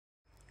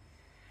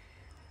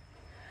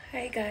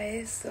Hi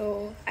guys,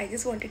 so I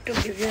just wanted to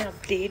give you an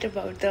update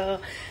about the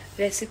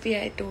recipe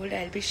I told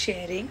I'll be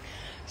sharing.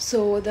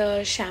 So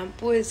the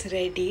shampoo is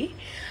ready.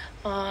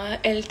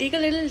 I'll take a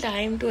little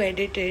time to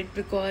edit it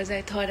because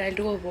I thought I'll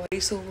do a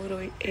voiceover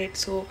on it.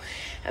 So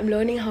I'm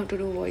learning how to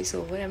do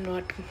voiceover. I'm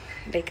not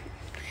like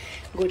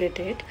good at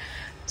it.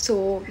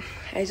 So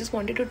I just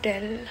wanted to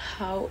tell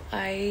how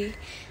I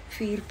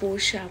feel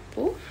post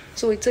shampoo.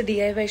 So it's a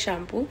DIY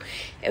shampoo.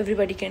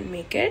 Everybody can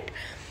make it,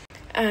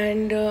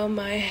 and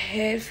my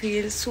hair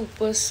feels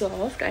super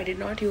soft. I did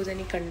not use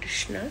any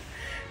conditioner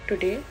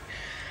today,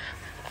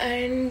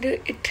 and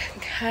it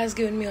has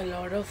given me a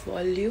lot of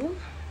volume.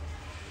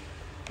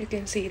 You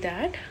can see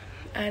that,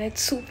 and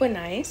it's super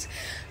nice.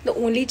 The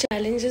only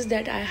challenge is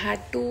that I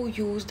had to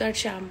use that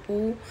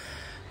shampoo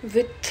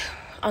with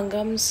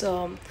Angam's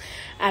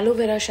aloe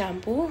vera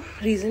shampoo.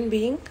 Reason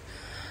being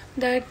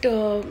that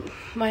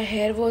my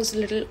hair was a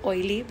little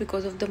oily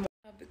because of the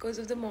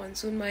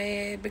monsoon. My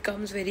hair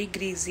becomes very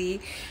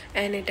greasy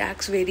and it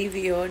acts very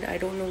weird. I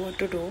don't know what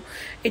to do.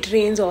 It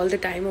rains all the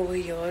time over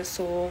here,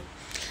 so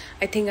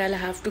I think I'll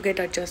have to get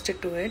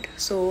adjusted to it.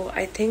 So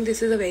I think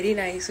this is a very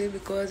nice way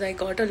because I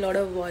got a lot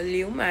of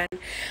volume and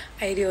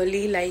I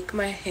really like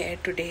my hair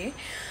today.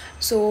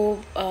 So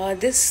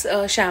this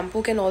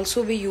shampoo can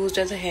also be used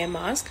as a hair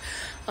mask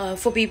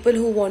for people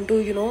who want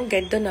to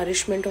get the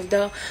nourishment of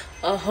the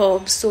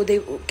herbs. So they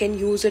can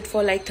use it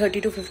for like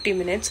 30 to 50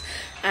 minutes,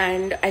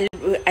 and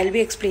I'll be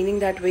explaining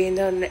that way in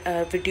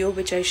the video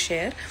which I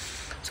share,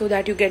 so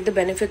that you get the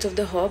benefits of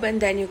the herb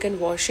and then you can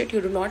wash it. You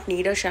do not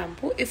need a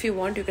shampoo. If you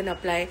want, you can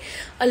apply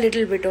a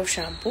little bit of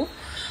shampoo.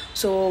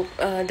 So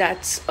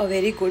that's a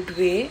very good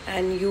way,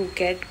 and you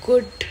get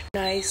good,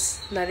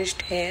 nice,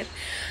 nourished hair.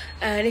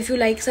 And if you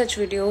like such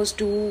videos,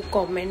 do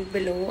comment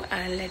below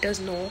and let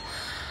us know,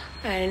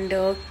 and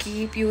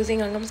keep using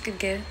Angam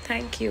skincare.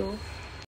 Thank you.